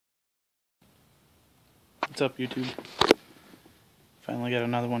What's up, YouTube? Finally got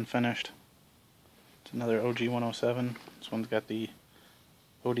another one finished. It's another OG107. This one's got the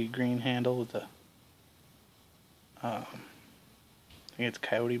OD green handle with the I think it's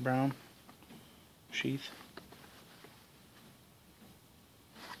coyote brown sheath.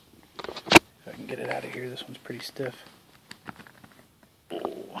 If I can get it out of here, this one's pretty stiff.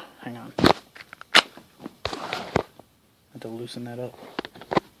 Oh, hang on. I have to loosen that up.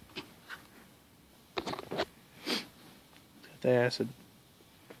 Got the acid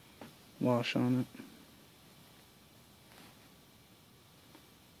wash on it.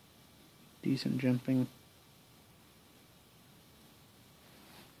 Decent jumping.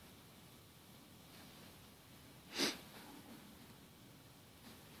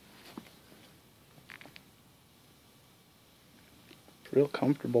 Real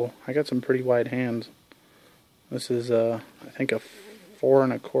comfortable. I got some pretty wide hands. This is I think a 4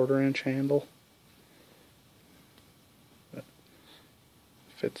 1/4 inch handle. But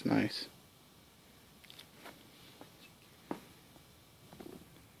fits nice.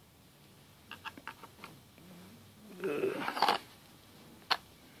 So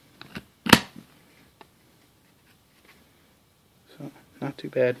not too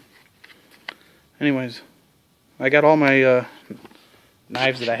bad. Anyways, I got all my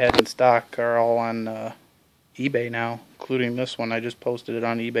knives that I had in stock are all on eBay now, including this one. I just posted it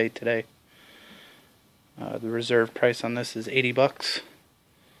on eBay today. The reserve price on this is 80 bucks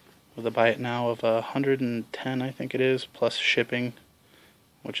with a buy it now of 110, I think it is, plus shipping,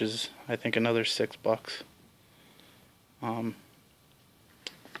 which is I think another 6 bucks. I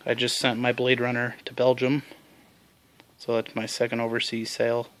just sent my Blade Runner to Belgium, so that's my second overseas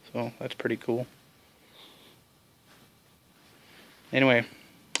sale, so that's pretty cool. Anyway,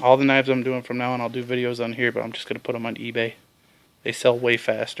 all the knives I'm doing from now on, I'll do videos on here, but I'm just going to put them on eBay. They sell way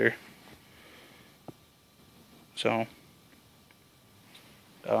faster. So,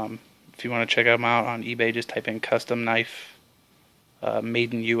 if you want to check them out on eBay, just type in custom knife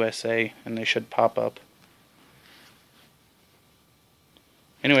made in USA, and they should pop up.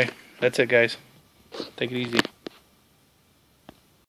 Anyway, that's it, guys. Take it easy.